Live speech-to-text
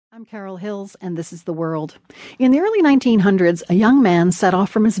I'm Carol Hills, and this is The World. In the early 1900s, a young man set off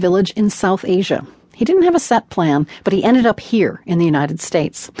from his village in South Asia. He didn't have a set plan, but he ended up here in the United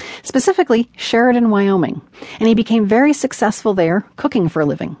States, specifically Sheridan, Wyoming, and he became very successful there, cooking for a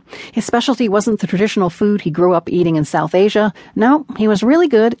living. His specialty wasn't the traditional food he grew up eating in South Asia. No, he was really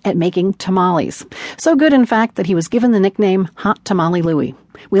good at making tamales. So good, in fact, that he was given the nickname Hot Tamale Louie.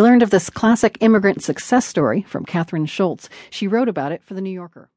 We learned of this classic immigrant success story from Catherine Schultz. She wrote about it for The New Yorker.